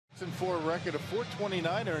6-4 record, a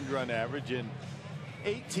 .429 earned run average in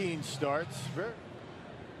 18 starts.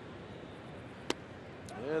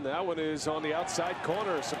 And that one is on the outside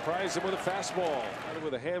corner. Surprised him with a fastball. Started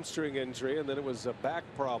with a hamstring injury, and then it was a back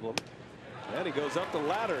problem. And he goes up the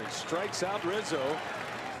ladder and strikes out Rizzo.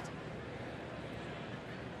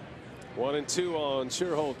 1-2 on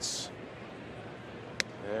Scherholtz.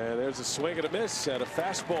 And there's a swing and a miss at a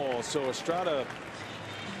fastball. So Estrada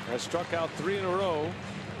has struck out 3 in a row.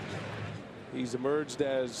 He's emerged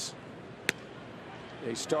as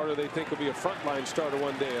a starter they think will be a frontline starter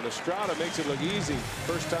one day, and Estrada makes it look easy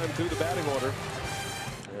first time through the batting order.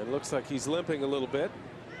 And looks like he's limping a little bit.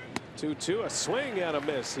 2-2, a swing and a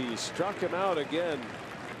miss. He struck him out again.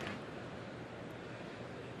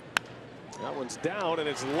 That one's down, and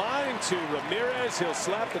it's lined to Ramirez. He'll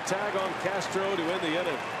slap the tag on Castro to end the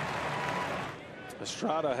inning.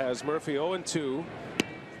 Estrada has Murphy 0-2,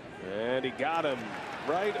 and he got him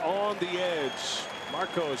right on the edge.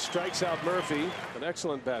 Marcos strikes out Murphy. An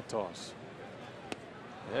excellent bat toss.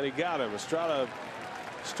 And he got him. Estrada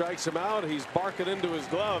strikes him out. He's barking into his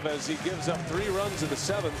glove as he gives up 3 runs in the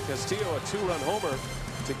 7th. Castillo a 2-run homer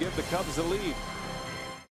to give the Cubs the lead.